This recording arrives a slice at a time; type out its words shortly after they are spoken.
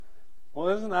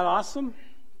Well, isn't that awesome?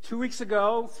 2 weeks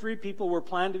ago, 3 people were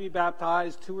planned to be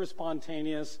baptized, 2 were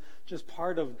spontaneous, just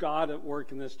part of God at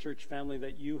work in this church family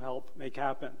that you help make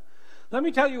happen. Let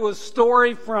me tell you a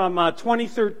story from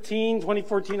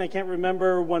 2014, I can't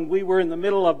remember, when we were in the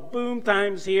middle of boom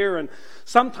times here, and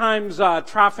sometimes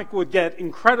traffic would get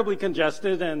incredibly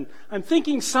congested, and I'm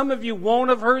thinking some of you won't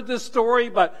have heard this story,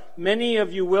 but many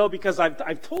of you will, because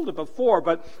I've told it before,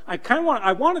 but I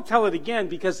want to tell it again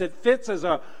because it fits as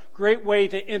a great way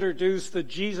to introduce the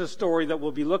Jesus story that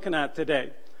we'll be looking at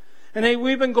today. And hey,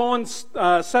 we've been going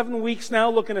 7 weeks now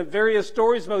looking at various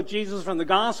stories about Jesus from the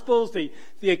Gospels, the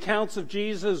accounts of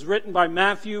Jesus written by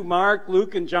Matthew, Mark,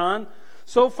 Luke, and John.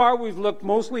 So far, we've looked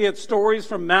mostly at stories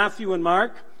from Matthew and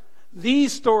Mark.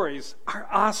 These stories are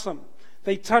awesome.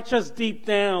 They touch us deep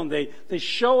down. They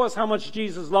show us how much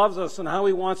Jesus loves us and how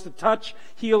he wants to touch,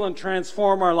 heal, and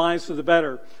transform our lives for the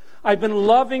better. I've been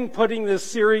loving putting this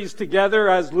series together,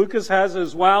 as Lucas has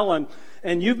as well,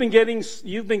 and you've been giving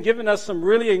us some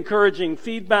really encouraging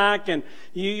feedback, and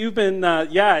you've been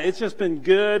it's just been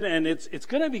good, and it's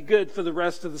going to be good for the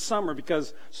rest of the summer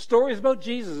because stories about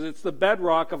Jesus, it's the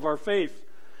bedrock of our faith.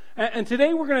 And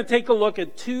today we're going to take a look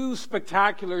at 2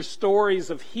 spectacular stories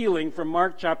of healing from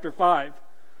Mark chapter 5.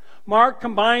 Mark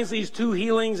combines these 2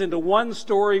 healings into one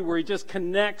story where he just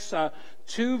connects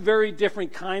 2 very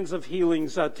different kinds of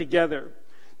healings together.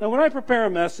 Now, when I prepare a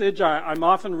message, I'm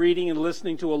often reading and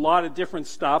listening to a lot of different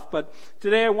stuff, but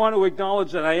today I want to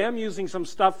acknowledge that I am using some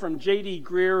stuff from J.D.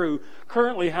 Greer, who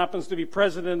currently happens to be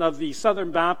president of the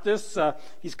Southern Baptists.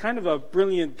 He's kind of a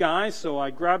brilliant guy, so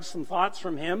I grabbed some thoughts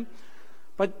from him.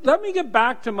 But let me get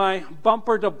back to my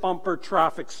bumper-to-bumper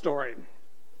traffic story.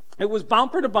 It was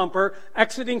bumper to bumper,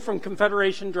 exiting from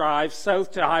Confederation Drive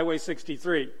south to Highway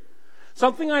 63.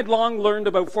 Something I'd long learned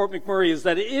about Fort McMurray is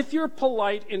that if you're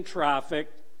polite in traffic,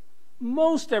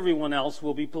 most everyone else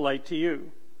will be polite to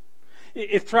you.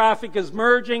 If traffic is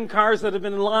merging, cars that have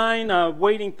been in line,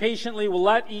 waiting patiently, will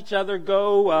let each other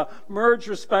go, merge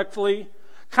respectfully.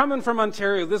 Coming from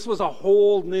Ontario, this was a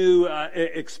whole new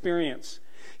experience.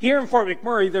 Here in Fort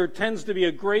McMurray, there tends to be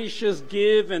a gracious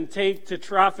give and take to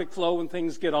traffic flow when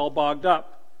things get all bogged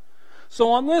up.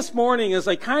 So on this morning, as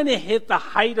I kind of hit the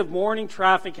height of morning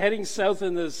traffic, heading south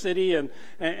into the city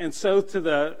and south to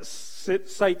the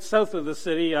site south of the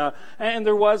city, and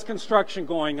there was construction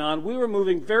going on, we were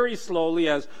moving very slowly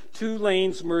as 2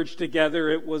 lanes merged together.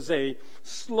 It was a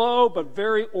slow but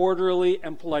very orderly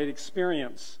and polite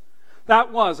experience.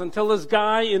 That was until this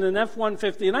guy in an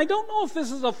F-150, and I don't know if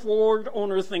this is a Ford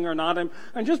owner thing or not.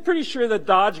 I'm just pretty sure that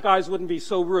Dodge guys wouldn't be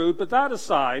so rude, but that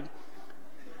aside,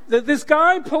 this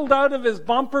guy pulled out of his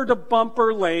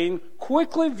bumper-to-bumper lane,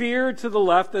 quickly veered to the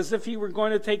left as if he were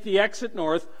going to take the exit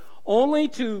north, only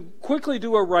to quickly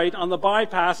do a right on the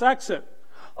bypass exit.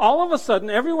 All of a sudden,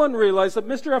 everyone realized that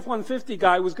Mr. F-150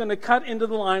 guy was going to cut into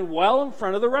the line well in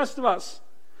front of the rest of us.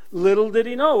 Little did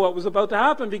he know what was about to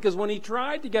happen, because when he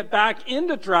tried to get back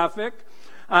into traffic,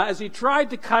 as he tried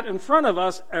to cut in front of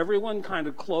us, everyone kind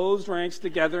of closed ranks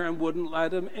together and wouldn't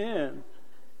let him in.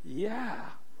 Yeah,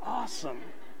 awesome.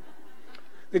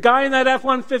 The guy in that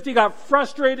F-150 got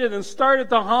frustrated and started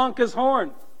to honk his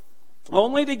horn,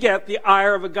 only to get the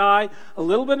ire of a guy a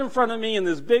little bit in front of me in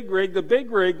this big rig. The big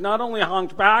rig not only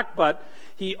honked back, but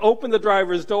he opened the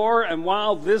driver's door, and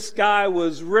while this guy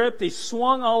was ripped, he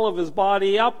swung all of his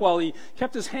body up while he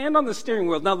kept his hand on the steering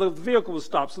wheel. Now, the vehicle was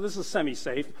stopped, so this is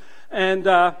semi-safe. And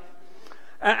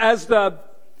as the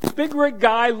big rig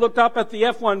guy looked up at the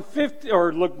F-150,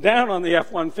 or looked down on the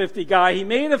F-150 guy, he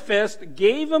made a fist,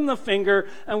 gave him the finger,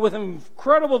 and with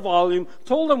incredible volume,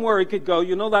 told him where he could go.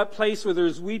 You know that place where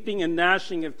there's weeping and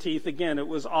gnashing of teeth? Again, it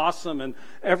was awesome, and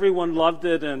everyone loved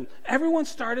it, and everyone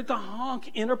started to honk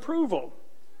in approval.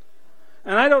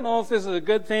 And I don't know if this is a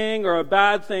good thing or a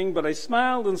bad thing, but I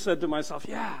smiled and said to myself,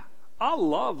 yeah, I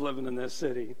love living in this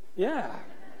city. Yeah.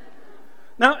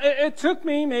 Now, it took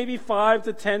me maybe 5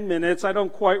 to 10 minutes, I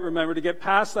don't quite remember, to get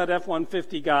past that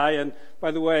F-150 guy. And by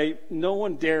the way, no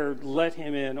one dared let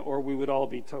him in or we would all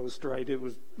be toast, right? It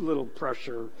was a little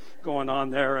pressure going on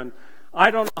there. And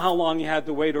I don't know how long he had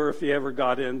to wait or if he ever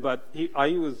got in, but I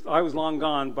was long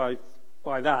gone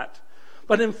by that.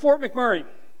 But in Fort McMurray,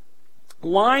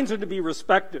 lines are to be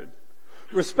respected.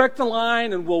 Respect the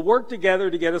line and we'll work together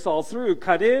to get us all through.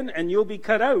 Cut in and you'll be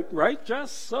cut out, right?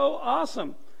 Just so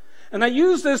awesome. And I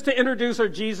use this to introduce our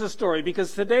Jesus story,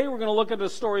 because today we're going to look at a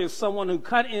story of someone who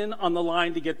cut in on the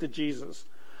line to get to Jesus.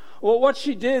 Well, what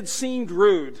she did seemed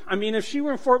rude. I mean, if she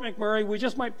were in Fort McMurray, we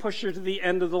just might push her to the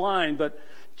end of the line. But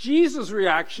Jesus'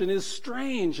 reaction is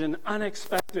strange and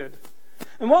unexpected.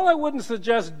 And while I wouldn't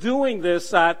suggest doing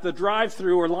this at the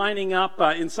drive-thru or lining up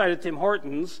inside of Tim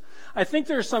Hortons, I think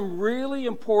there are some really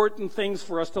important things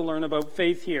for us to learn about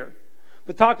faith here.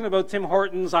 But talking about Tim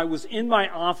Hortons, I was in my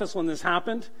office when this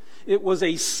happened. It was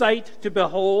a sight to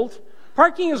behold.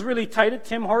 Parking is really tight at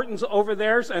Tim Hortons over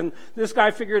there, and this guy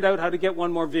figured out how to get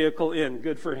one more vehicle in.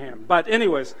 Good for him. But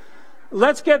anyways,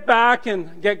 let's get back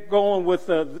and get going with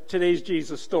today's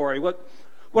Jesus story.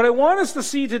 What I want us to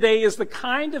see today is the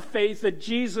kind of faith that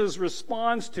Jesus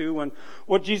responds to and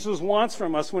what Jesus wants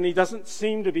from us when he doesn't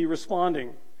seem to be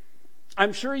responding.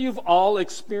 I'm sure you've all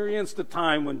experienced a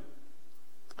time when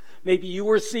maybe you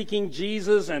were seeking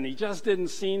Jesus and he just didn't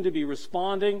seem to be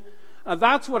responding.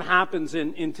 That's what happens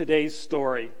in today's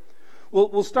story.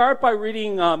 We'll start by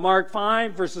reading Mark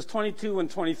 5, verses 22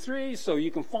 and 23, so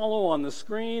you can follow on the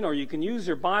screen, or you can use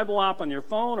your Bible app on your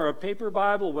phone or a paper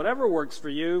Bible, whatever works for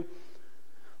you.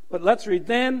 But let's read.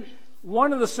 Then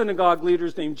one of the synagogue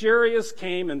leaders named Jairus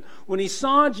came, and when he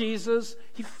saw Jesus,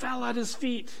 he fell at his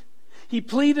feet. He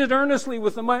pleaded earnestly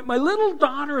with him, my little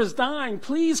daughter is dying.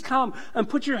 Please come and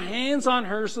put your hands on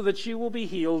her so that she will be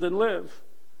healed and live.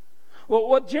 Well,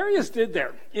 what Jairus did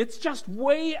there, it's just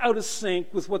way out of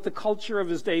sync with what the culture of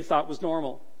his day thought was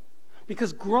normal.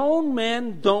 Because grown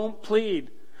men don't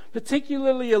plead.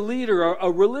 Particularly a leader,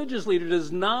 a religious leader, does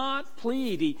not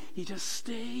plead. He just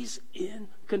stays in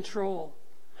control.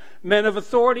 Men of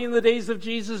authority in the days of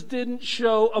Jesus didn't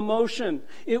show emotion.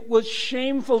 It was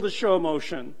shameful to show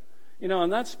emotion.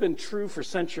 And that's been true for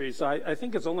centuries. I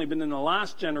think it's only been in the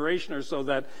last generation or so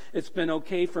that it's been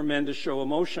okay for men to show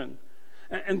emotion.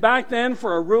 And back then,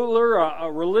 for a ruler, a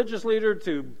religious leader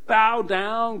to bow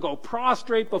down, go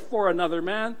prostrate before another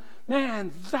man,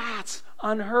 that's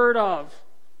unheard of.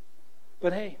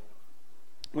 But hey,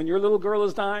 when your little girl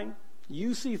is dying,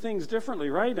 you see things differently,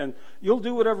 right? And you'll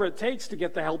do whatever it takes to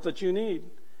get the help that you need.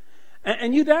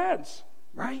 And you dads,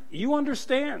 right? You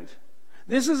understand.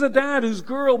 This is a dad whose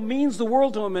girl means the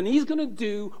world to him, and he's going to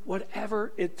do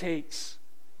whatever it takes.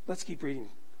 Let's keep reading.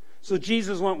 So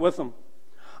Jesus went with them.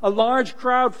 A large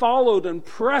crowd followed and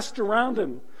pressed around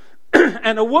him.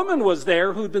 And a woman was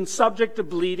there who'd been subject to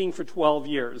bleeding for 12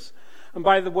 years. And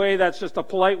by the way, that's just a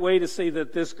polite way to say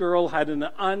that this girl had an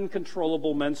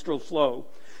uncontrollable menstrual flow.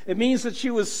 It means that she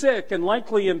was sick and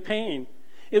likely in pain.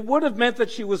 It would have meant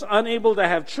that she was unable to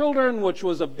have children, which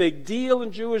was a big deal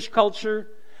in Jewish culture.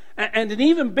 And an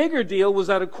even bigger deal was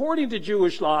that according to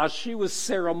Jewish law, she was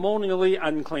ceremonially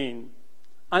unclean.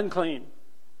 Unclean.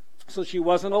 So she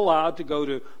wasn't allowed to go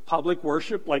to public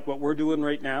worship like what we're doing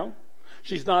right now.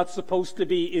 She's not supposed to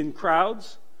be in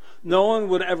crowds. No one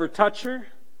would ever touch her.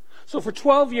 So for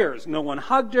 12 years, no one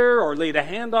hugged her or laid a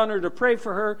hand on her to pray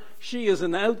for her. She is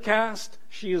an outcast.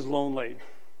 She is lonely.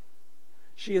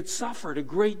 She had suffered a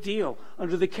great deal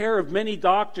under the care of many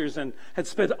doctors and had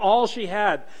spent all she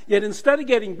had. Yet instead of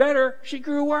getting better, she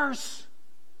grew worse.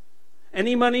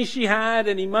 Any money she had,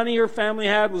 any money her family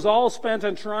had, was all spent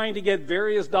on trying to get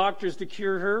various doctors to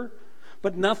cure her.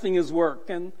 But nothing has worked.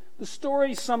 And the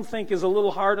story, some think, is a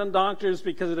little hard on doctors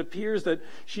because it appears that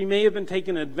she may have been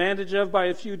taken advantage of by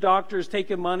a few doctors,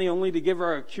 taking money only to give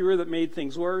her a cure that made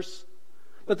things worse.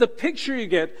 But the picture you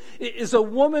get is a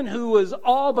woman who has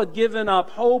all but given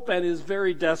up hope and is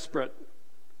very desperate.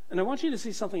 And I want you to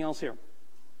see something else here.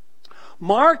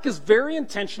 Mark is very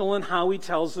intentional in how he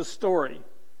tells the story.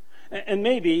 And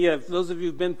maybe, if those of you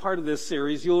who've been part of this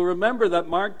series, you'll remember that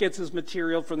Mark gets his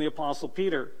material from the Apostle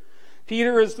Peter.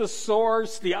 Peter is the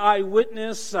source, the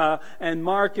eyewitness, and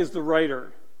Mark is the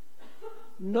writer.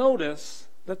 Notice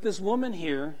that this woman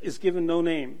here is given no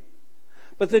name.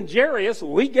 But then Jairus,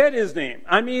 we get his name.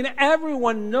 I mean,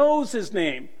 everyone knows his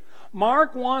name.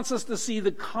 Mark wants us to see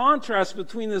the contrast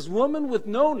between this woman with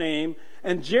no name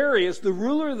and Jairus, the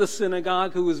ruler of the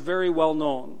synagogue, who is very well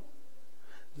known.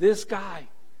 This guy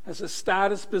has a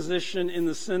status position in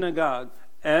the synagogue.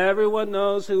 Everyone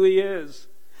knows who he is.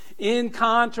 In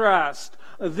contrast,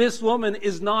 this woman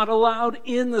is not allowed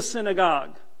in the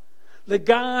synagogue. The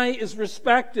guy is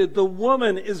respected. The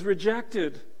woman is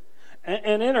rejected.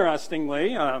 And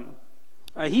interestingly,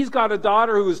 he's got a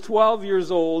daughter who is 12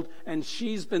 years old, and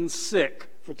she's been sick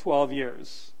for 12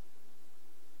 years.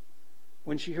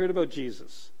 When she heard about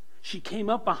Jesus, she came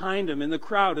up behind him in the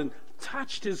crowd and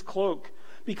touched his cloak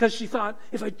because she thought,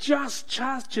 if I just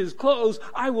touch his clothes,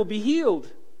 I will be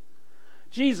healed.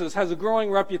 Jesus has a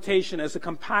growing reputation as a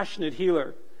compassionate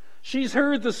healer. She's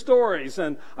heard the stories,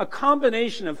 and a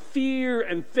combination of fear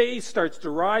and faith starts to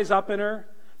rise up in her.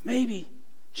 Maybe,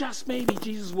 just maybe,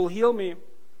 Jesus will heal me.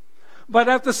 But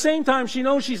at the same time, she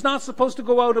knows she's not supposed to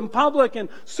go out in public, and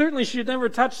certainly she'd never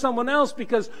touch someone else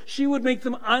because she would make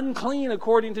them unclean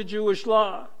according to Jewish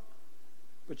law.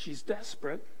 But she's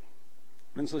desperate,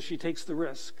 and so she takes the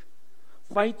risk.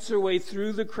 Fights her way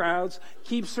through the crowds,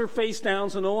 keeps her face down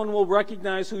so no one will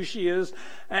recognize who she is.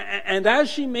 And as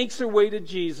she makes her way to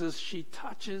Jesus, she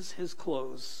touches his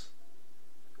clothes.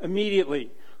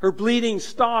 Immediately, her bleeding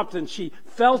stopped, and she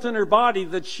felt in her body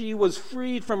that she was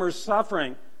freed from her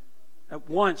suffering. At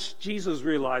once, Jesus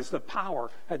realized that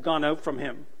power had gone out from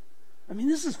him. I mean,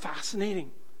 this is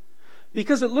fascinating,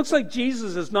 because it looks like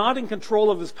Jesus is not in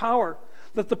control of his power,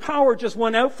 that the power just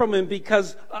went out from him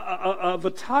because of a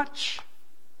touch.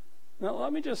 Now,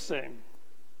 let me just say,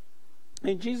 I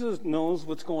mean, Jesus knows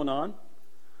what's going on.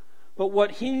 But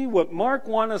what Mark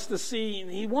wants us to see,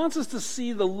 he wants us to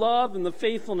see the love and the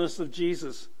faithfulness of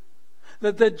Jesus.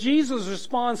 That Jesus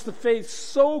responds to faith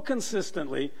so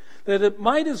consistently that it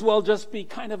might as well just be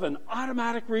kind of an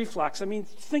automatic reflex. I mean,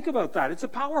 think about that. It's a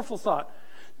powerful thought.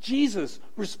 Jesus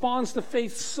responds to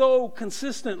faith so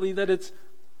consistently that it's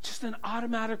just an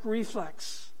automatic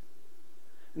reflex.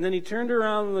 And then he turned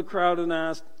around in the crowd and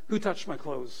asked, "Who touched my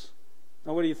clothes?"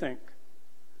 Now, what do you think?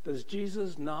 Does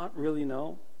Jesus not really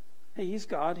know? Hey, he's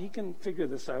God. He can figure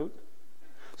this out.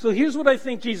 So here's what I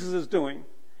think Jesus is doing.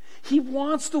 He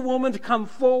wants the woman to come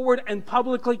forward and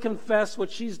publicly confess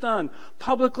what she's done.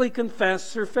 Publicly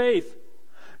confess her faith.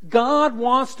 God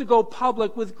wants to go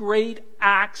public with great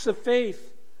acts of faith.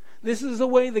 This is the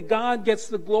way that God gets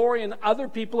the glory and other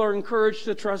people are encouraged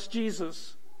to trust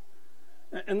Jesus.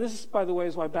 And this, by the way,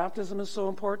 is why baptism is so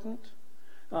important.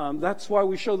 That's why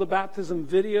we show the baptism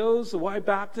videos. Why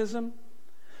baptism?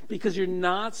 Because you're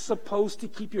not supposed to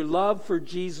keep your love for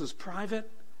Jesus private.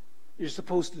 You're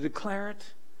supposed to declare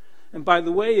it. And by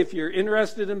the way, if you're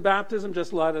interested in baptism,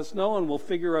 just let us know and we'll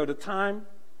figure out a time.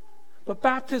 But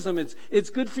baptism, it's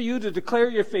good for you to declare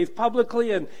your faith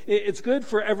publicly, and it's good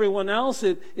for everyone else.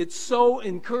 It so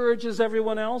encourages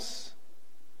everyone else.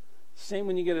 Same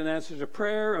when you get an answer to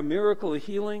prayer, a miracle, a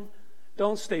healing.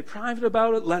 Don't stay private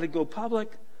about it. Let it go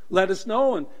public. Let us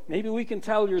know, and maybe we can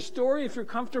tell your story if you're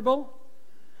comfortable.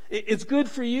 It's good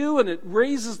for you, and it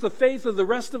raises the faith of the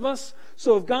rest of us.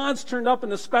 So if God's turned up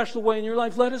in a special way in your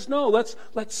life, let us know. Let's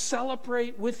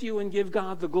celebrate with you and give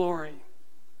God the glory.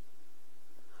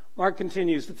 Mark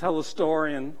continues to tell the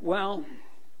story, and, well,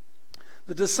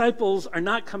 the disciples are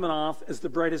not coming off as the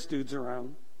brightest dudes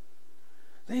around.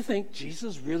 They think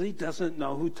Jesus really doesn't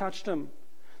know who touched him.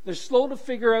 They're slow to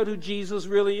figure out who Jesus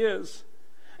really is.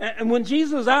 And when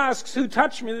Jesus asks, "Who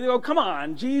touched me?" they go, "Come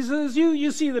on, Jesus,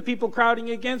 you see the people crowding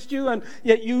against you, and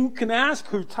yet you can ask,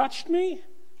 'Who touched me?'"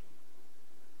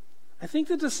 I think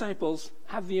the disciples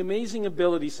have the amazing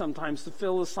ability sometimes to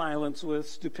fill the silence with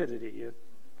stupidity.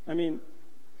 I mean,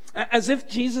 as if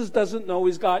Jesus doesn't know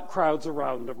he's got crowds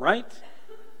around him, right?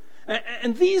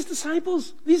 And these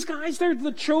disciples, these guys, they're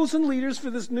the chosen leaders for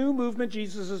this new movement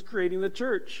Jesus is creating, the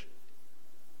church.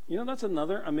 You know, that's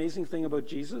another amazing thing about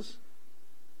Jesus.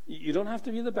 You don't have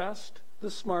to be the best,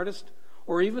 the smartest,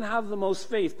 or even have the most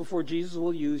faith before Jesus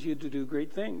will use you to do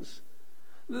great things.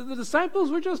 The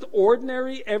disciples were just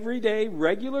ordinary, everyday,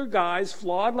 regular guys,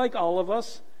 flawed like all of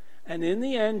us. And in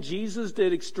the end, Jesus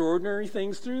did extraordinary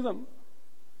things through them.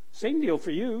 Same deal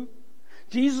for you.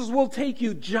 Jesus will take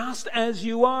you just as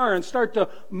you are and start to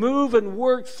move and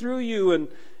work through you. And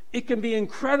it can be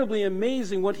incredibly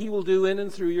amazing what he will do in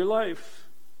and through your life.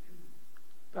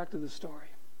 Back to the story.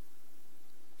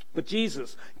 But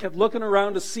Jesus kept looking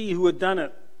around to see who had done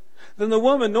it. Then the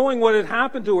woman, knowing what had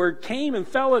happened to her, came and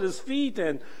fell at his feet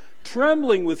and,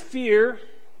 trembling with fear,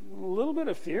 a little bit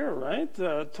of fear,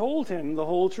 right, told him the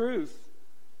whole truth.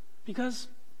 Because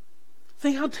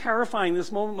think how terrifying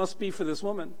this moment must be for this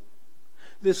woman.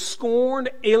 This scorned,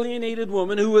 alienated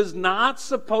woman who is not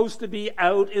supposed to be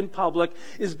out in public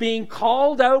is being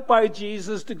called out by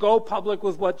Jesus to go public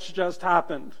with what just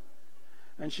happened.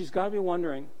 And she's got to be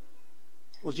wondering,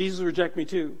 will Jesus reject me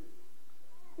too?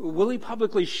 Will he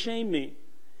publicly shame me?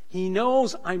 He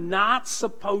knows I'm not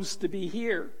supposed to be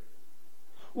here.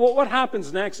 Well, what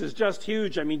happens next is just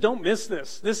huge. I mean, don't miss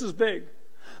this. This is big.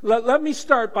 Let me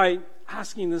start by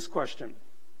asking this question.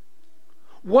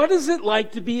 What is it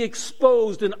like to be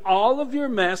exposed in all of your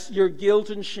mess, your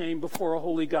guilt and shame before a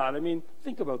holy God? I mean,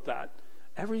 think about that.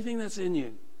 Everything that's in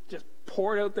you, just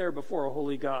poured out there before a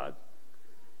holy God.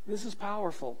 This is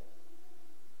powerful.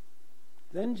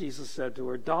 Then Jesus said to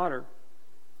her, "Daughter,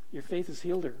 your faith has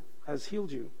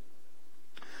healed you."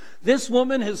 This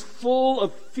woman is full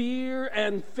of fear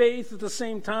and faith at the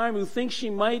same time, who thinks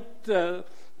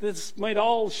this might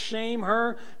all shame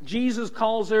her. Jesus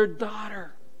calls her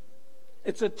daughter.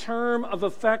 It's a term of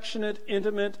affectionate,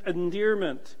 intimate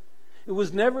endearment. It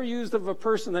was never used of a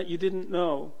person that you didn't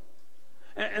know.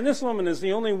 And this woman is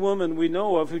the only woman we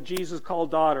know of who Jesus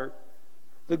called daughter.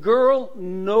 The girl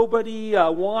nobody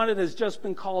wanted has just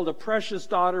been called a precious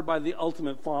daughter by the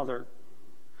ultimate father.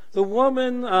 The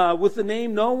woman with the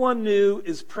name no one knew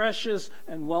is precious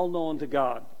and well known to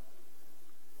God.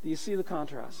 Do you see the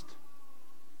contrast?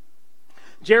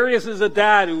 Jairus is a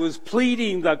dad who is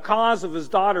pleading the cause of his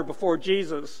daughter before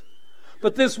Jesus.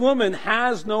 But this woman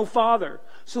has no father.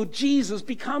 So Jesus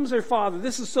becomes her father.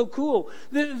 This is so cool.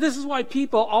 This is why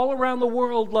people all around the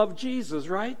world love Jesus,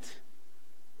 right?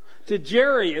 To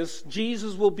Jairus,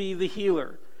 Jesus will be the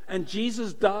healer. And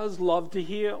Jesus does love to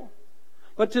heal.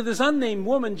 But to this unnamed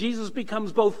woman, Jesus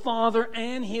becomes both father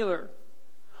and healer.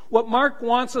 What Mark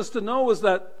wants us to know is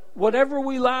that whatever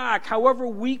we lack, however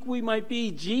weak we might be,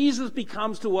 Jesus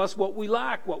becomes to us what we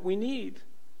lack, what we need.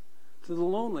 To the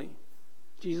lonely,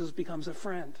 Jesus becomes a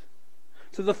friend.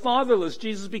 To the fatherless,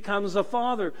 Jesus becomes a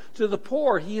father. To the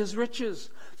poor, he is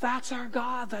riches. That's our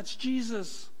God. That's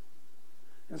Jesus.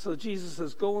 And so Jesus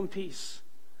says, go in peace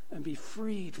and be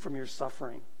freed from your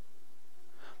suffering.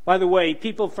 By the way,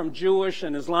 people from Jewish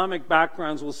and Islamic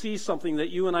backgrounds will see something that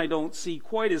you and I don't see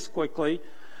quite as quickly.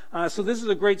 So this is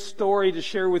a great story to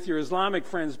share with your Islamic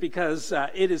friends because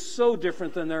it is so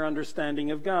different than their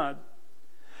understanding of God.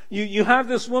 You have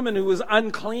this woman who is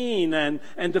unclean and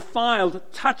defiled,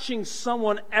 touching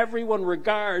someone everyone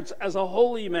regards as a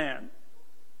holy man.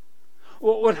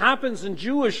 What happens in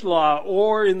Jewish law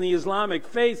or in the Islamic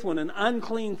faith when an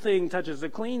unclean thing touches a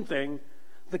clean thing,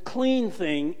 the clean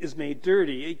thing is made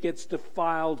dirty. It gets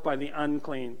defiled by the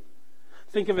unclean.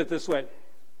 Think of it this way.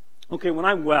 Okay, when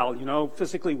I'm well,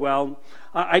 physically well,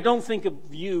 I don't think of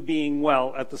you being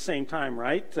well at the same time,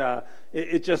 right?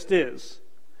 It just is.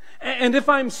 And if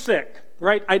I'm sick,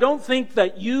 right, I don't think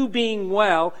that you being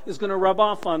well is going to rub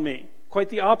off on me. Quite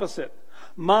the opposite.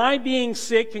 My being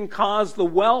sick can cause the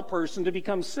well person to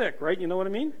become sick, right? You know what I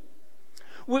mean?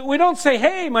 We don't say,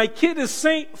 hey, my kid is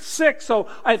sick, so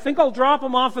I think I'll drop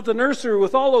him off at the nursery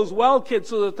with all those well kids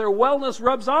so that their wellness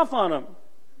rubs off on them.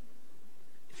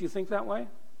 If you think that way,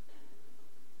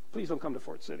 please don't come to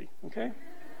Fort City, okay?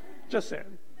 Just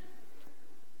saying.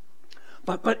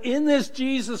 But in this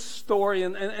Jesus story,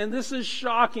 and this is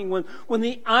shocking, when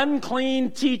the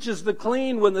unclean teaches the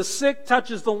clean, when the sick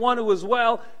touches the one who is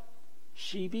well,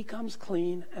 she becomes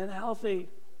clean and healthy.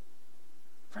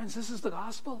 Friends, this is the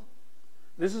gospel.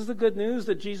 This is the good news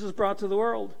that Jesus brought to the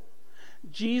world.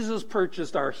 Jesus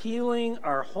purchased our healing,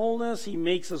 our wholeness. He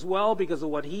makes us well because of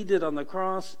what he did on the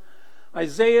cross.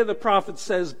 Isaiah the prophet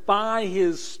says, by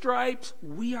his stripes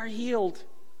we are healed.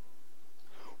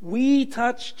 We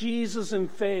touch Jesus in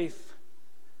faith,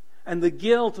 and the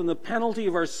guilt and the penalty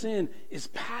of our sin is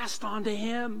passed on to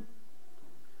him.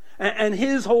 And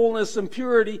his wholeness and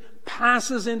purity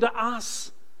passes into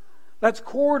us. That's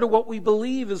core to what we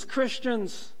believe as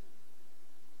Christians.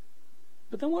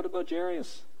 But then what about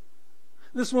Jairus?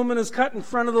 This woman is cut in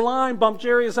front of the line, bumped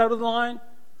Jairus out of the line.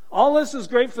 All this is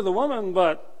great for the woman,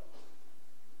 but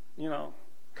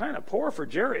kind of poor for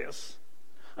Jairus.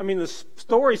 I mean, the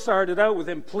story started out with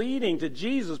him pleading to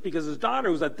Jesus because his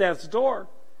daughter was at death's door.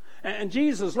 And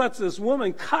Jesus lets this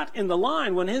woman cut in the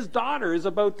line when his daughter is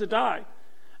about to die.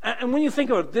 And when you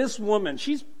think about this woman,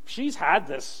 she's had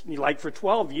this for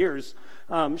 12 years.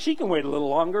 She can wait a little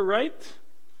longer, right?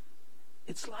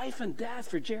 It's life and death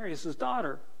for Jairus'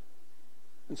 daughter.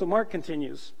 And so Mark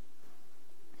continues.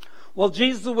 While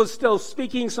Jesus was still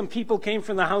speaking, some people came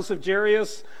from the house of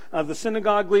Jairus, the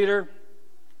synagogue leader.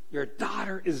 Your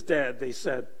daughter is dead, they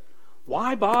said.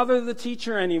 Why bother the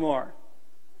teacher anymore?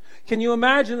 Can you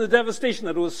imagine the devastation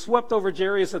that was swept over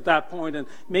Jairus at that point, and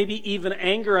maybe even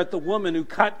anger at the woman who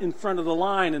cut in front of the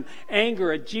line, and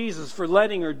anger at Jesus for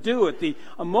letting her do it? The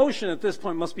emotion at this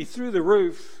point must be through the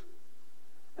roof.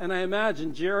 And I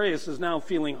imagine Jairus is now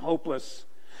feeling hopeless.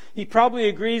 He probably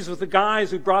agrees with the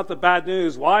guys who brought the bad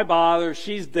news. Why bother?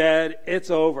 She's dead. It's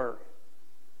over.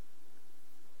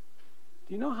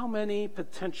 Do you know how many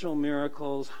potential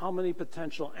miracles, how many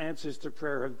potential answers to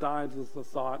prayer have died with the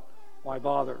thought, why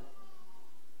bother?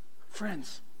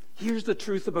 Friends, here's the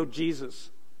truth about Jesus.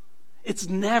 It's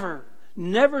never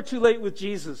too late with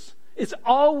Jesus. It's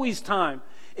always time.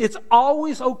 It's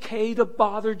always okay to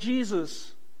bother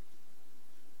Jesus.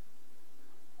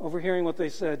 Overhearing what they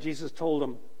said, Jesus told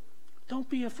them, don't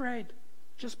be afraid.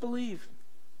 Just believe.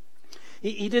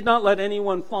 He did not let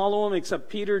anyone follow him except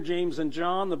Peter, James, and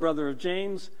John, the brother of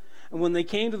James. And when they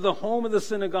came to the home of the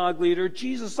synagogue leader,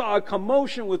 Jesus saw a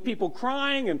commotion with people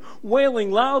crying and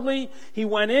wailing loudly. He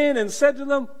went in and said to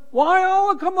them, why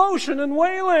all the commotion and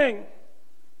wailing?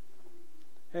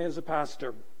 Hey, as a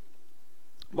pastor,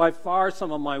 by far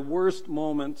some of my worst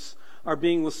moments are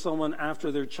being with someone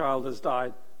after their child has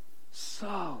died.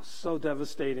 So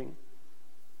devastating.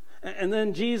 And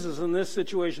then Jesus, in this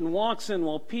situation, walks in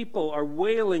while people are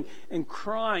wailing and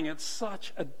crying at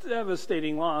such a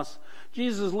devastating loss.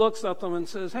 Jesus looks at them and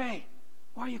says, "Hey,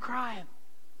 why are you crying?"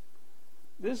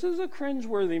 This is a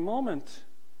cringeworthy moment.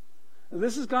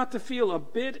 This has got to feel a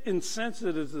bit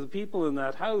insensitive to the people in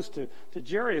that house, to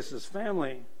Jairus'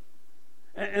 family.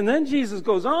 And then Jesus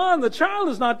goes on, "The child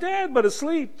is not dead, but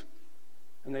asleep."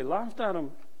 And they laughed at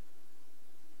him.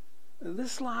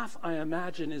 This laugh, I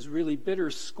imagine, is really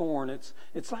bitter scorn.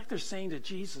 It's like they're saying to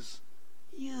Jesus,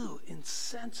 "You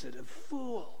insensitive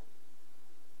fool."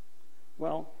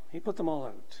 Well, he put them all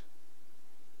out.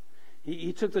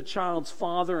 He took the child's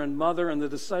father and mother and the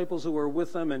disciples who were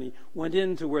with them, and he went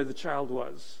into where the child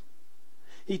was.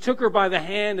 He took her by the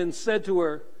hand and said to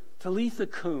her, "Talitha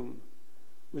cum,"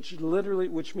 which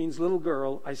means, "Little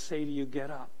girl, I say to you, get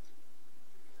up."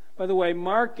 By the way,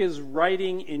 Mark is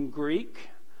writing in Greek,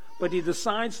 but he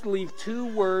decides to leave two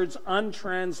words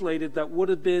untranslated that would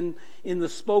have been in the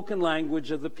spoken language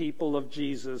of the people of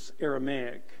Jesus,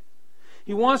 Aramaic.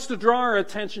 He wants to draw our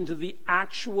attention to the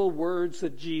actual words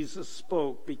that Jesus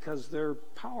spoke because they're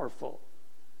powerful.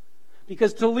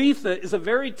 Because Talitha is a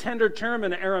very tender term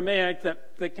in Aramaic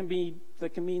that can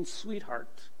mean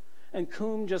sweetheart. And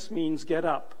cum just means get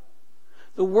up.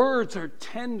 The words are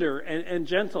tender and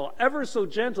gentle, ever so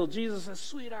gentle. Jesus says,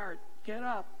 "Sweetheart, get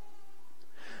up."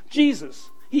 Jesus,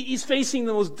 he's facing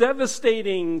the most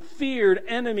devastating, feared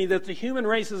enemy that the human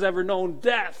race has ever known,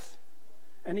 death.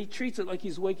 And he treats it like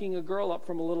he's waking a girl up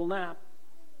from a little nap.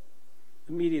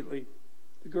 Immediately,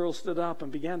 the girl stood up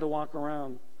and began to walk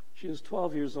around. She was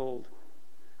 12 years old.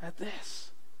 At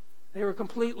this, they were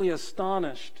completely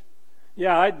astonished.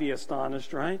 Yeah, I'd be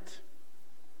astonished, right?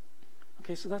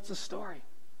 Okay, so that's the story.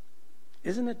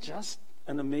 Isn't it just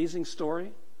an amazing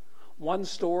story? One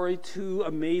story, two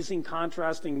amazing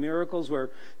contrasting miracles where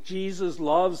Jesus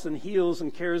loves and heals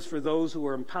and cares for those who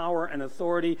are in power and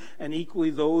authority, and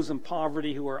equally those in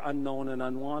poverty who are unknown and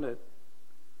unwanted.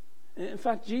 In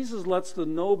fact, Jesus lets the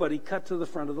nobody cut to the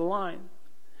front of the line.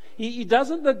 He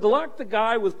doesn't neglect the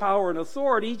guy with power and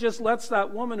authority. He just lets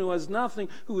that woman who has nothing,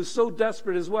 who is so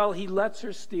desperate as well, he lets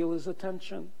her steal his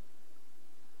attention.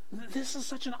 This is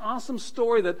such an awesome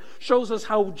story that shows us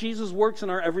how Jesus works in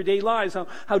our everyday lives,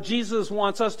 how Jesus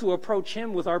wants us to approach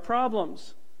him with our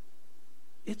problems.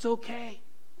 It's okay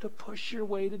to push your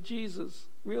way to Jesus,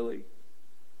 really.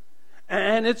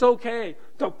 And it's okay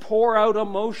to pour out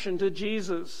emotion to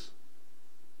Jesus.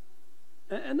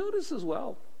 And notice as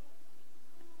well,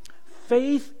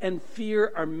 faith and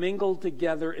fear are mingled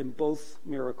together in both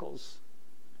miracles.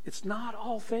 It's not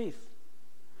all faith.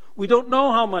 We don't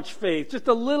know how much faith, just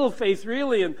a little faith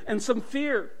really, and some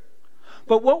fear.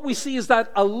 But what we see is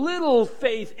that a little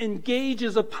faith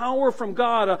engages a power from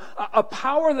God, a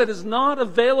power that is not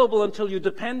available until you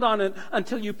depend on it,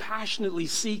 until you passionately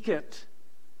seek it.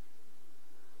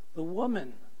 The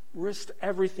woman risked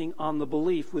everything on the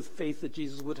belief with faith that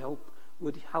Jesus would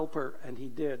help her, and he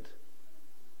did.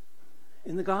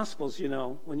 In the Gospels,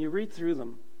 when you read through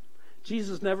them,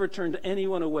 Jesus never turned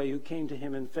anyone away who came to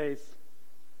him in faith.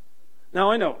 Now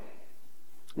I know,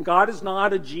 God is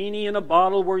not a genie in a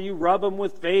bottle where you rub him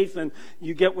with faith and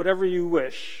you get whatever you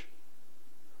wish.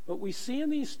 But we see in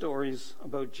these stories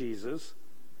about Jesus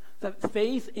that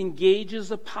faith engages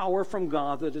a power from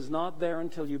God that is not there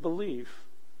until you believe.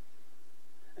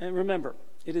 And remember,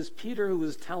 it is Peter who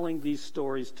is telling these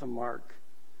stories to Mark.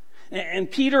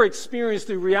 And Peter experienced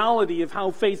the reality of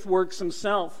how faith works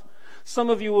himself. Some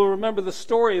of you will remember the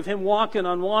story of him walking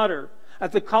on water.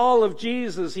 At the call of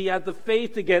Jesus, he had the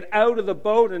faith to get out of the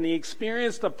boat, and he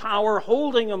experienced the power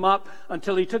holding him up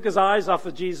until he took his eyes off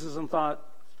of Jesus and thought,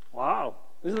 "Wow,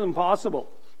 this is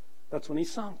impossible." That's when he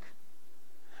sunk.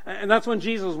 And that's when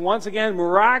Jesus once again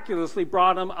miraculously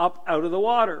brought him up out of the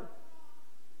water.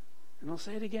 And I'll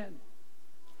say it again.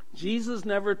 Jesus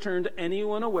never turned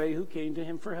anyone away who came to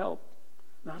him for help.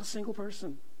 Not a single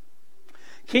person.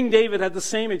 King David had the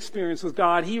same experience with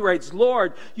God. He writes,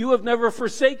 "Lord, you have never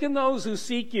forsaken those who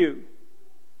seek you."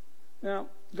 Now,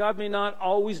 God may not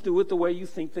always do it the way you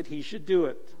think that he should do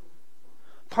it.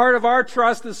 Part of our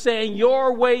trust is saying,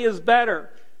 "Your way is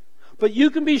better." But you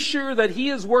can be sure that he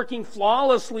is working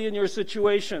flawlessly in your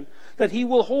situation, that he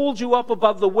will hold you up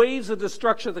above the waves of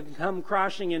destruction that can come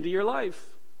crashing into your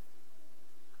life.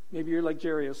 Maybe you're like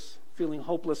Jairus, feeling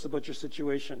hopeless about your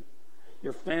situation.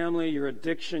 Your family, your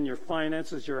addiction, your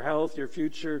finances, your health, your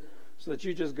future, so that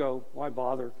you just go, "Why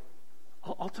bother?"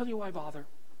 I'll tell you why bother.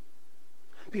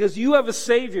 Because you have a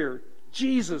Savior,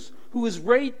 Jesus, who is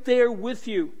right there with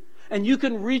you, and you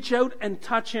can reach out and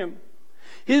touch him.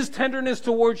 His tenderness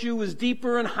towards you is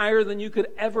deeper and higher than you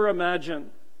could ever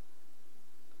imagine.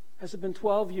 Has it been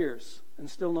 12 years and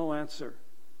still no answer?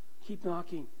 Keep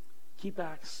knocking. Keep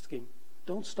asking.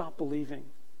 Don't stop believing.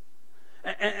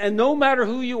 And no matter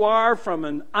who you are, from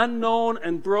an unknown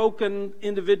and broken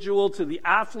individual to the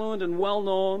affluent and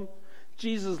well-known,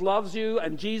 Jesus loves you,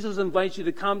 and Jesus invites you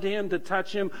to come to him, to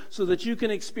touch him, so that you can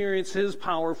experience his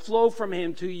power flow from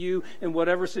him to you in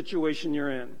whatever situation you're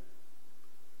in.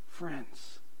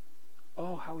 Friends,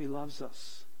 oh, how he loves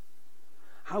us.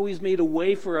 How he's made a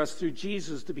way for us through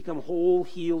Jesus to become whole,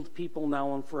 healed people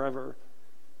now and forever.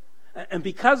 And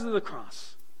because of the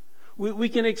cross, we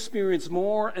can experience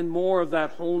more and more of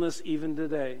that wholeness even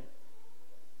today.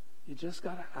 You just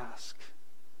got to ask.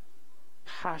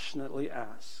 Passionately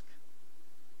ask.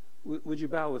 Would you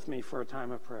bow with me for a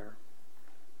time of prayer?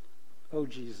 Oh,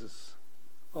 Jesus.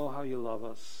 Oh, how you love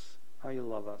us. How you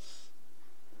love us.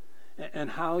 And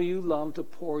how you love to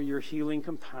pour your healing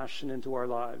compassion into our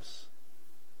lives.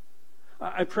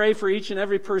 I pray for each and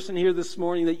every person here this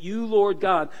morning that you, Lord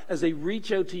God, as they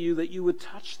reach out to you, that you would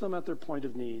touch them at their point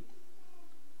of need.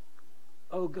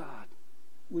 Oh God,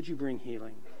 would you bring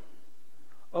healing?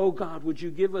 Oh God, would you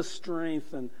give us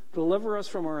strength and deliver us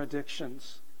from our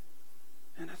addictions?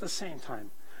 And at the same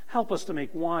time, help us to make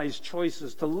wise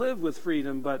choices, to live with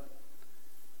freedom. But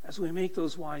as we make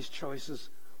those wise choices,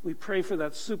 we pray for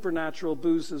that supernatural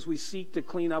boost as we seek to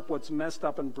clean up what's messed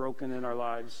up and broken in our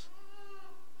lives.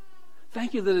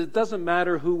 Thank you that it doesn't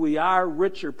matter who we are,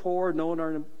 rich or poor, known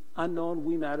or unknown,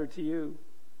 we matter to you.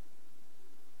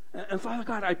 And Father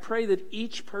God, I pray that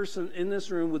each person in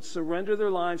this room would surrender their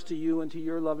lives to you and to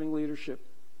your loving leadership.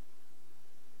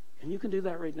 And you can do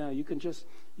that right now. You can just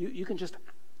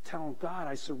tell him, God,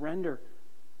 I surrender.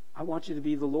 I want you to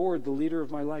be the Lord, the leader of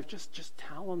my life. Just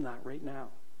tell him that right now.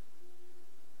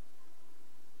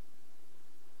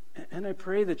 And I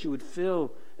pray that you would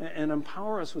fill and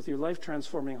empower us with your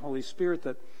life-transforming Holy Spirit,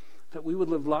 that we would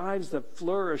live lives that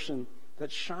flourish and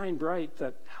that shine bright,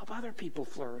 that help other people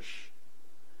flourish.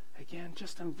 Again,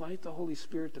 just invite the Holy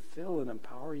Spirit to fill and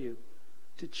empower you,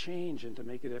 to change and to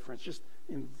make a difference. Just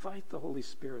invite the Holy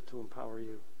Spirit to empower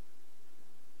you.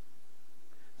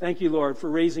 Thank you, Lord, for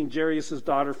raising Jairus'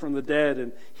 daughter from the dead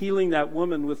and healing that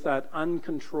woman with that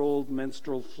uncontrolled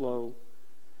menstrual flow.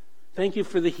 Thank you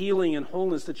for the healing and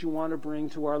wholeness that you want to bring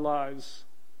to our lives.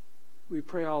 We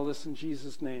pray all this in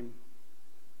Jesus' name.